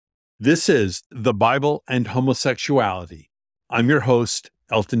This is The Bible and Homosexuality. I'm your host,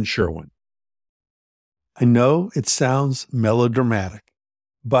 Elton Sherwin. I know it sounds melodramatic,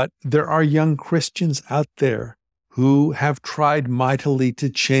 but there are young Christians out there who have tried mightily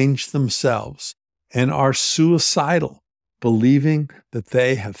to change themselves and are suicidal, believing that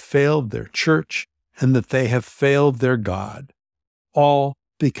they have failed their church and that they have failed their God, all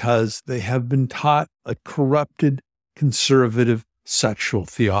because they have been taught a corrupted, conservative sexual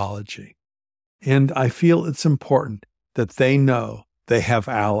theology. And I feel it's important that they know they have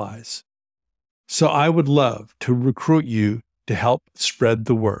allies. So I would love to recruit you to help spread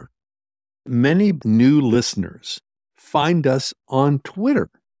the word. Many new listeners find us on Twitter.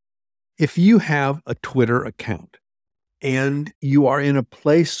 If you have a Twitter account and you are in a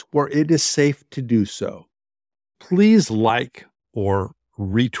place where it is safe to do so, please like or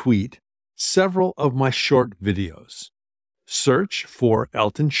retweet several of my short videos. Search for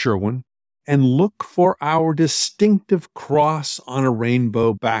Elton Sherwin and look for our distinctive cross on a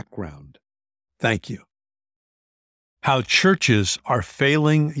rainbow background. Thank you. How churches are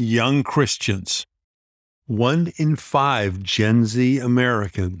failing young Christians. 1 in 5 Gen Z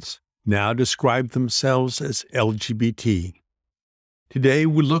Americans now describe themselves as LGBT. Today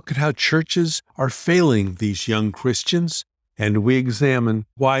we look at how churches are failing these young Christians, and we examine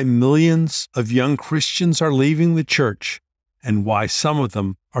why millions of young Christians are leaving the church and why some of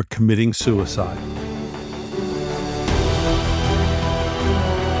them are committing suicide.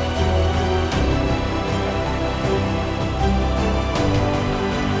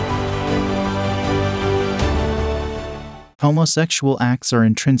 Homosexual acts are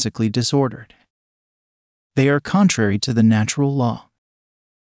intrinsically disordered. They are contrary to the natural law.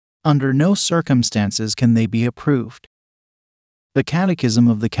 Under no circumstances can they be approved. The Catechism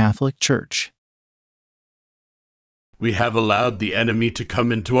of the Catholic Church. We have allowed the enemy to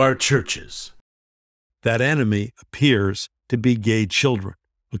come into our churches. That enemy appears to be gay children,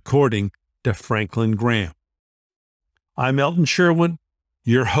 according to Franklin Graham. I'm Elton Sherwin,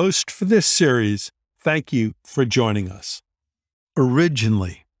 your host for this series. Thank you for joining us.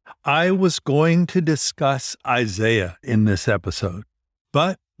 Originally, I was going to discuss Isaiah in this episode,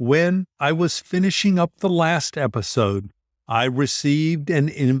 but when I was finishing up the last episode, I received an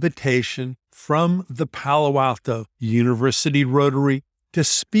invitation from the Palo Alto University Rotary to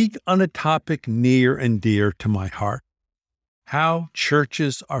speak on a topic near and dear to my heart: how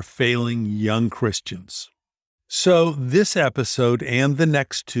churches are failing young Christians. So this episode and the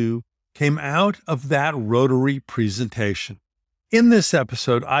next two came out of that Rotary presentation. In this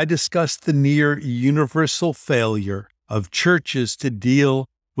episode, I discussed the near universal failure of churches to deal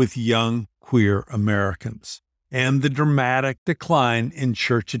with young queer Americans and the dramatic decline in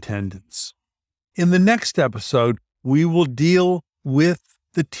church attendance. In the next episode, we will deal with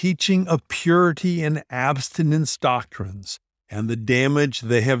the teaching of purity and abstinence doctrines and the damage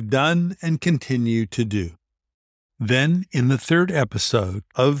they have done and continue to do. Then, in the third episode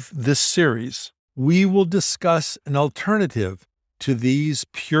of this series, we will discuss an alternative to these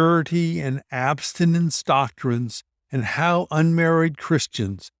purity and abstinence doctrines and how unmarried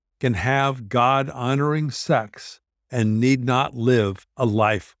Christians can have God-honoring sex and need not live a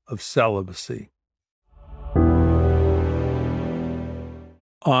life of celibacy.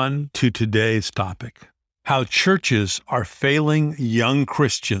 On to today's topic: how churches are failing young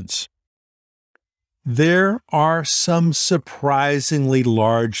Christians. There are some surprisingly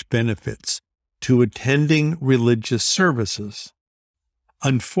large benefits to attending religious services.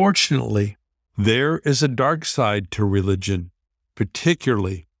 Unfortunately, there is a dark side to religion,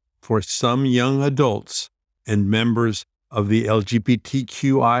 particularly for some young adults and members of the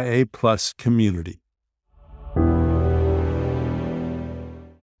LGBTQIA+ community.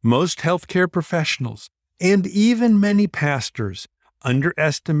 Most healthcare professionals and even many pastors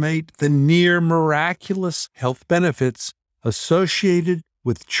underestimate the near miraculous health benefits associated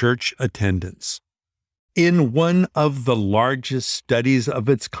with church attendance. In one of the largest studies of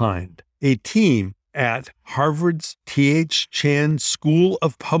its kind, a team at Harvard's T.H. Chan School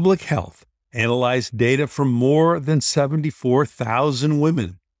of Public Health analyzed data from more than 74,000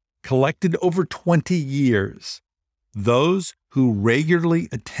 women collected over 20 years. Those who regularly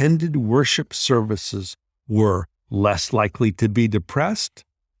attended worship services were less likely to be depressed,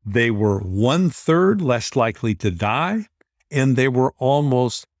 they were 1/3 less likely to die, and they were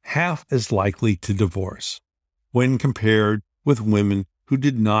almost half as likely to divorce when compared with women who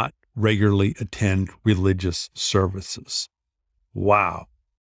did not regularly attend religious services. Wow.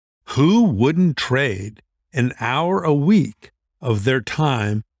 Who wouldn't trade an hour a week of their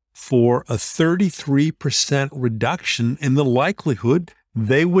time for a 33% reduction in the likelihood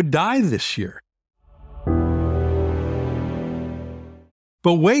they would die this year.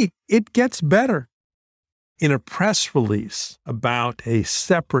 But wait, it gets better. In a press release about a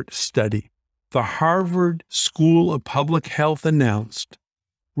separate study, the Harvard School of Public Health announced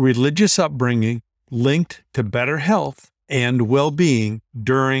religious upbringing linked to better health and well-being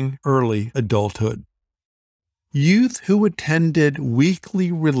during early adulthood. Youth who attended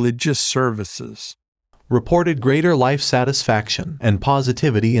weekly religious services reported greater life satisfaction and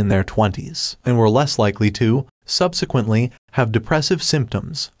positivity in their 20s and were less likely to, subsequently, have depressive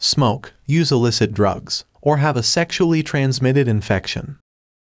symptoms, smoke, use illicit drugs, or have a sexually transmitted infection.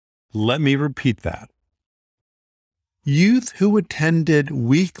 Let me repeat that. Youth who attended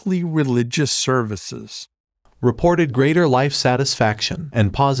weekly religious services reported greater life satisfaction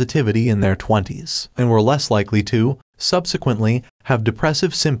and positivity in their 20s and were less likely to, subsequently, have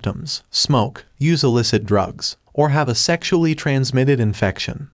depressive symptoms, smoke, use illicit drugs, or have a sexually transmitted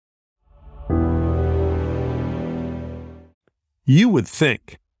infection. You would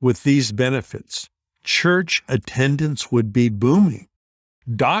think, with these benefits, church attendance would be booming.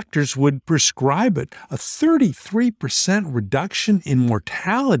 Doctors would prescribe it. A 33% reduction in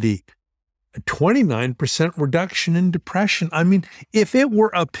mortality, a 29% reduction in depression. I mean, if it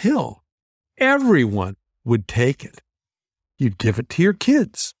were a pill, everyone would take it. You'd give it to your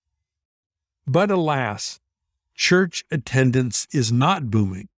kids. But alas, church attendance is not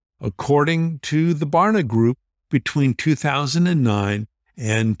booming. According to the Barna Group, between 2009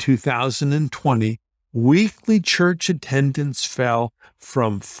 and 2020, weekly church attendance fell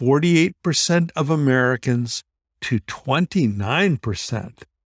from 48% of Americans to 29%.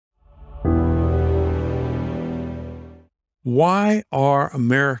 Why are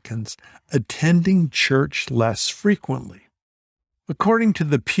Americans attending church less frequently? According to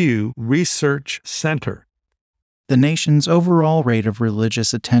the Pew Research Center, the nation's overall rate of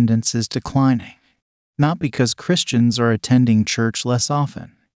religious attendance is declining, not because Christians are attending church less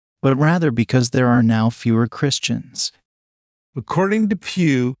often, but rather because there are now fewer Christians. According to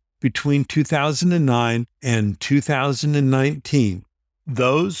Pew, between 2009 and 2019,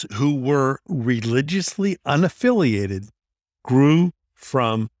 those who were religiously unaffiliated grew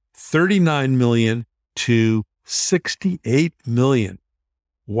from 39 million to 68 million.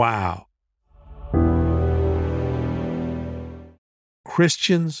 Wow.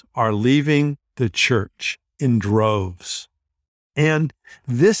 Christians are leaving the church in droves. And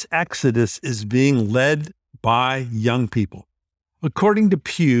this exodus is being led by young people. According to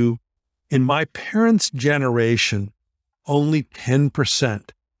Pew, in my parents' generation, only 10%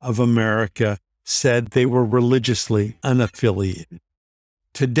 of America said they were religiously unaffiliated.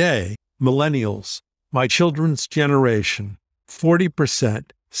 Today, millennials, my children's generation,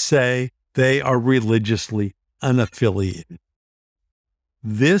 40% say they are religiously unaffiliated.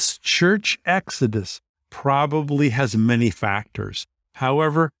 This church exodus probably has many factors.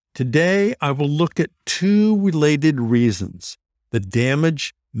 However, today I will look at two related reasons that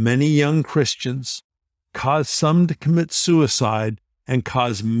damage many young Christians, cause some to commit suicide, and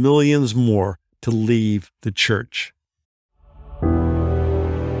cause millions more to leave the church.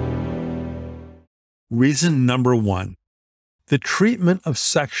 Reason number one, the treatment of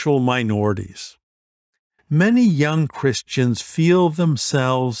sexual minorities. Many young Christians feel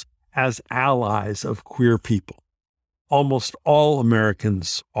themselves as allies of queer people. Almost all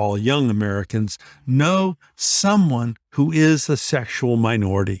Americans, all young Americans, know someone who is a sexual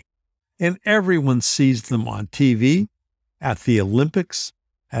minority, and everyone sees them on TV, at the Olympics,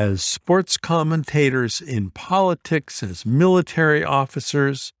 as sports commentators, in politics, as military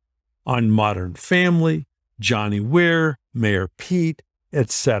officers, on Modern Family, Johnny Weir, Mayor Pete,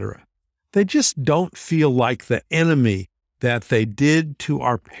 etc. They just don't feel like the enemy that they did to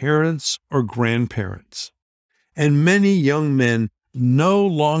our parents or grandparents. And many young men no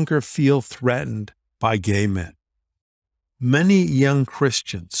longer feel threatened by gay men. Many young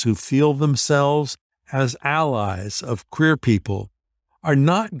Christians who feel themselves as allies of queer people are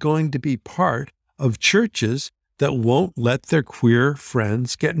not going to be part of churches that won't let their queer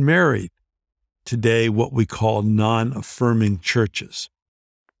friends get married. Today, what we call non-affirming churches.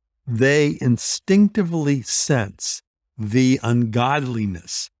 They instinctively sense the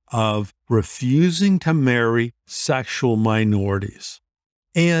ungodliness of refusing to marry sexual minorities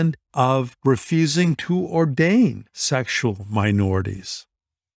and of refusing to ordain sexual minorities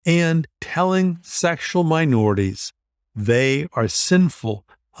and telling sexual minorities they are sinful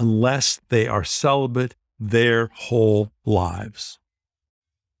unless they are celibate their whole lives.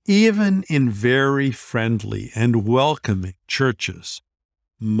 Even in very friendly and welcoming churches,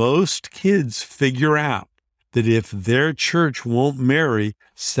 most kids figure out that if their church won't marry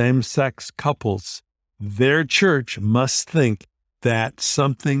same-sex couples, their church must think that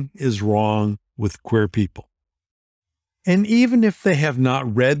something is wrong with queer people. And even if they have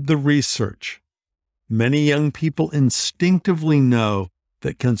not read the research, many young people instinctively know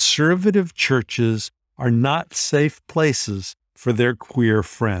that conservative churches are not safe places for their queer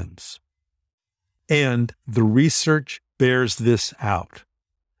friends. And the research bears this out.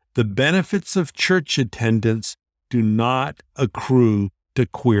 The benefits of church attendance do not accrue to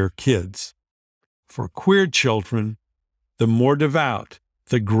queer kids. For queer children, the more devout,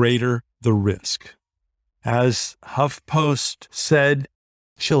 the greater the risk. As HuffPost said,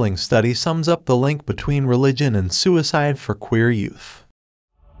 Chilling study sums up the link between religion and suicide for queer youth.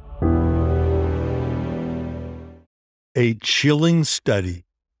 a chilling study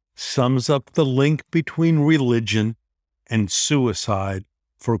sums up the link between religion and suicide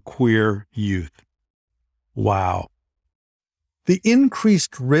for queer youth. Wow. The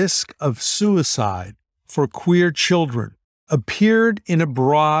increased risk of suicide for queer children appeared in a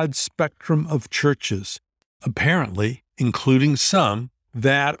broad spectrum of churches, apparently including some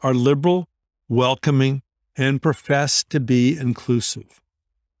that are liberal, welcoming, and profess to be inclusive.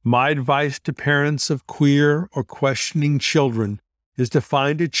 My advice to parents of queer or questioning children is to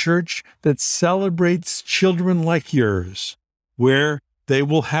find a church that celebrates children like yours, where they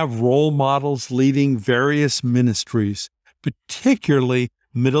will have role models leading various ministries, particularly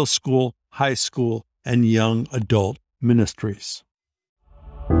middle school, high school, and young adult ministries.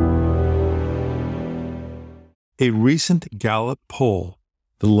 A recent Gallup poll,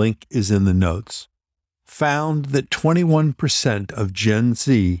 the link is in the notes, found that 21% of Gen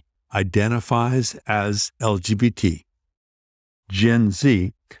Z identifies as LGBT. Gen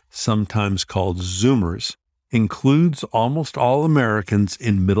Z, sometimes called Zoomers, includes almost all Americans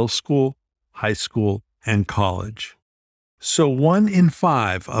in middle school, high school, and college. So 1 in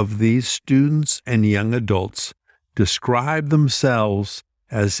 5 of these students and young adults describe themselves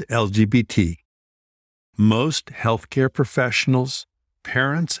as LGBT. Most healthcare professionals,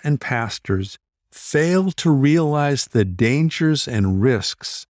 parents, and pastors fail to realize the dangers and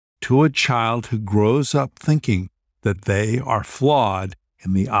risks to a child who grows up thinking that they are flawed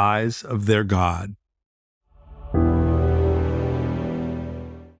in the eyes of their God.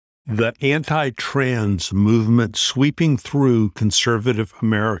 The anti-trans movement sweeping through conservative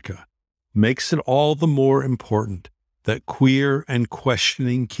America makes it all the more important that queer and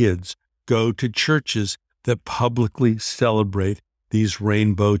questioning kids go to churches that publicly celebrate these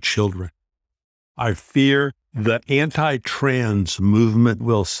rainbow children. I fear the anti-trans movement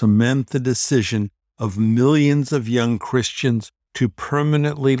will cement the decision of millions of young Christians to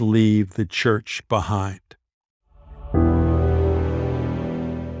permanently leave the church behind.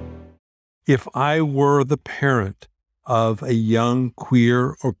 If I were the parent of a young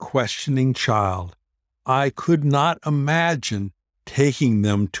queer or questioning child, I could not imagine taking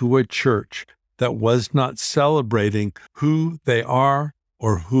them to a church that was not celebrating who they are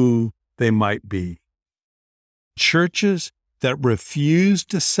or who they might be. Churches that refuse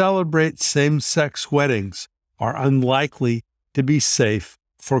to celebrate same-sex weddings are unlikely to be safe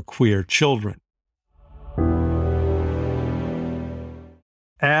for queer children.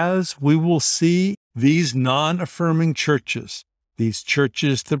 As we will see, these non-affirming churches, these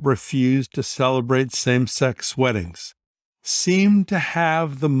churches that refuse to celebrate same-sex weddings, seem to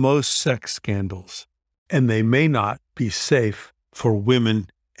have the most sex scandals, and they may not be safe for women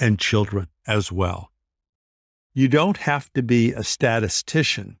and children as well. You don't have to be a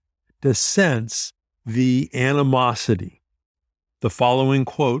statistician to sense the animosity. The following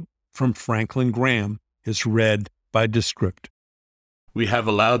quote from Franklin Graham is read by Descript. We have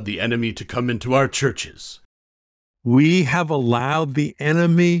allowed the enemy to come into our churches. We have allowed the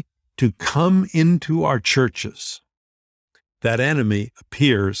enemy to come into our churches. That enemy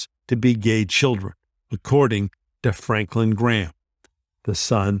appears to be gay children, according to Franklin Graham, the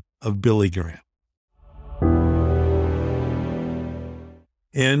son of Billy Graham.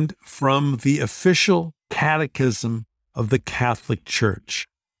 And from the official catechism of the Catholic Church.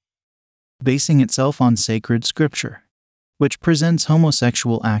 Basing itself on sacred scripture, which presents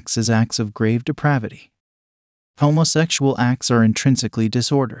homosexual acts as acts of grave depravity. Homosexual acts are intrinsically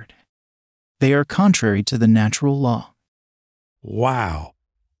disordered. They are contrary to the natural law. Wow.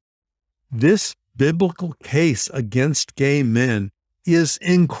 This biblical case against gay men is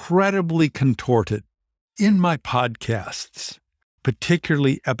incredibly contorted. In my podcasts,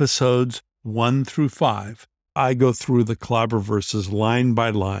 particularly episodes 1 through 5, I go through the clobber verses line by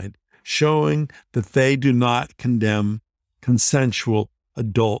line, showing that they do not condemn consensual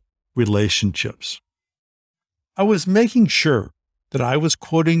adult relationships. I was making sure that I was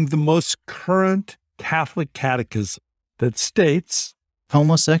quoting the most current Catholic catechism that states,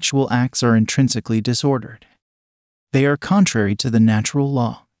 homosexual acts are intrinsically disordered. They are contrary to the natural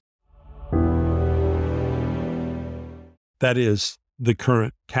law. That is the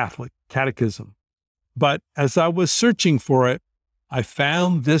current Catholic catechism. But as I was searching for it, I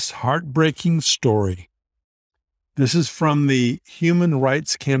found this heartbreaking story. This is from the Human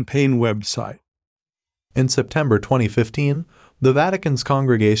Rights Campaign website. In September 2015, the Vatican's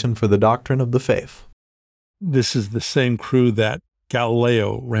Congregation for the Doctrine of the Faith. This is the same crew that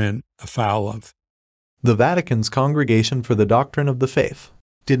Galileo ran afoul of. The Vatican's Congregation for the Doctrine of the Faith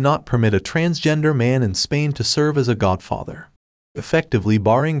did not permit a transgender man in Spain to serve as a godfather, effectively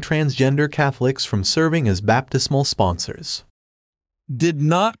barring transgender Catholics from serving as baptismal sponsors. Did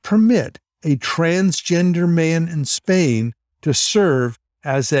not permit a transgender man in Spain to serve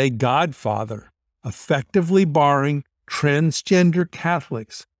as a godfather, effectively barring transgender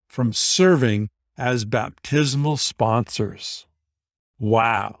Catholics from serving as baptismal sponsors.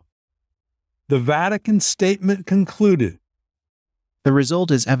 Wow. The Vatican statement concluded, The result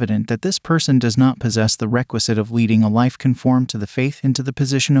is evident that this person does not possess the requisite of leading a life conformed to the faith into the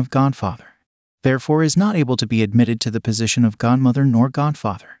position of godfather, therefore is not able to be admitted to the position of godmother nor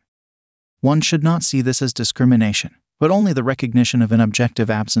godfather. One should not see this as discrimination, but only the recognition of an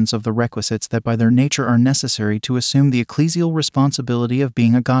objective absence of the requisites that by their nature are necessary to assume the ecclesial responsibility of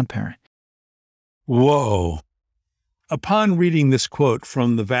being a godparent. Whoa. Upon reading this quote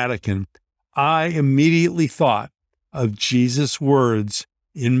from the Vatican, I immediately thought of Jesus' words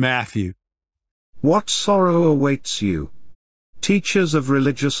in Matthew. What sorrow awaits you, teachers of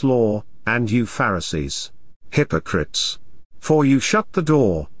religious law, and you Pharisees, hypocrites! For you shut the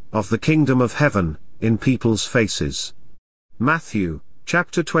door of the kingdom of heaven in people's faces. Matthew,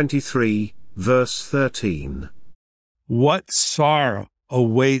 chapter 23, verse 13. What sorrow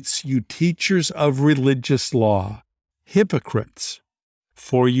awaits you teachers of religious law, hypocrites!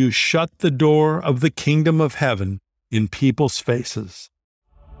 For you shut the door of the kingdom of heaven in people's faces.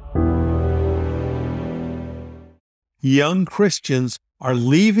 Young Christians are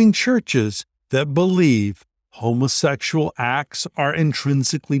leaving churches that believe homosexual acts are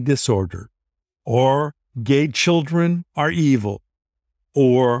intrinsically disordered, or gay children are evil,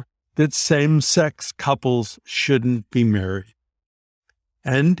 or that same-sex couples shouldn't be married.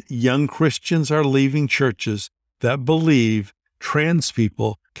 And young Christians are leaving churches that believe trans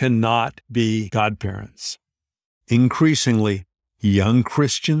people cannot be godparents. Increasingly, young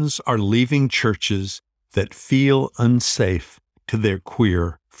Christians are leaving churches that feel unsafe to their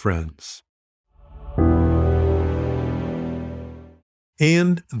queer friends.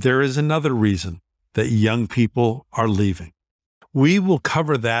 And there is another reason that young people are leaving. We will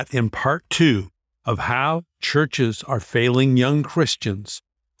cover that in part 2 of how churches are failing young Christians,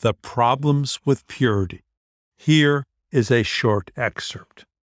 the problems with purity. Here is a short excerpt.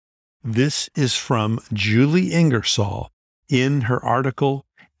 This is from Julie Ingersoll in her article,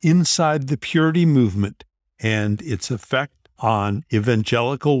 Inside the Purity Movement and Its Effect on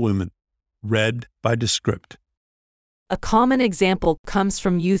Evangelical Women, read by Descript. A common example comes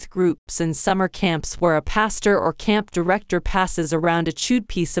from youth groups and summer camps where a pastor or camp director passes around a chewed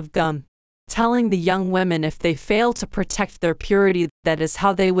piece of gum, telling the young women if they fail to protect their purity, that is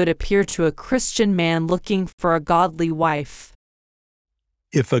how they would appear to a Christian man looking for a godly wife.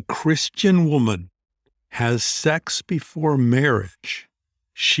 If a Christian woman has sex before marriage,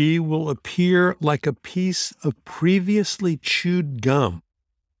 she will appear like a piece of previously chewed gum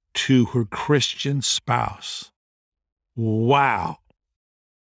to her Christian spouse. Wow.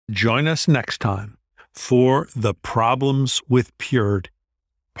 Join us next time for The Problems with Purity,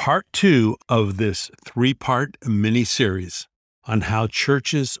 part 2 of this 3-part mini-series on how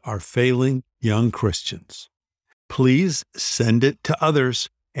churches are failing young Christians. Please send it to others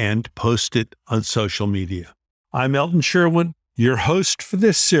and post it on social media. I'm Elton Sherwin, your host for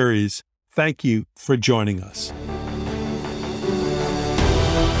this series. Thank you for joining us.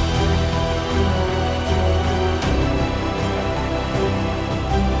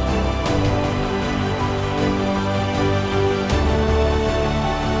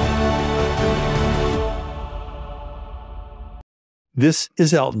 This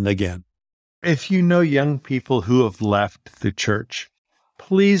is Elton again. If you know young people who have left the church,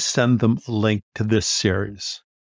 please send them a link to this series.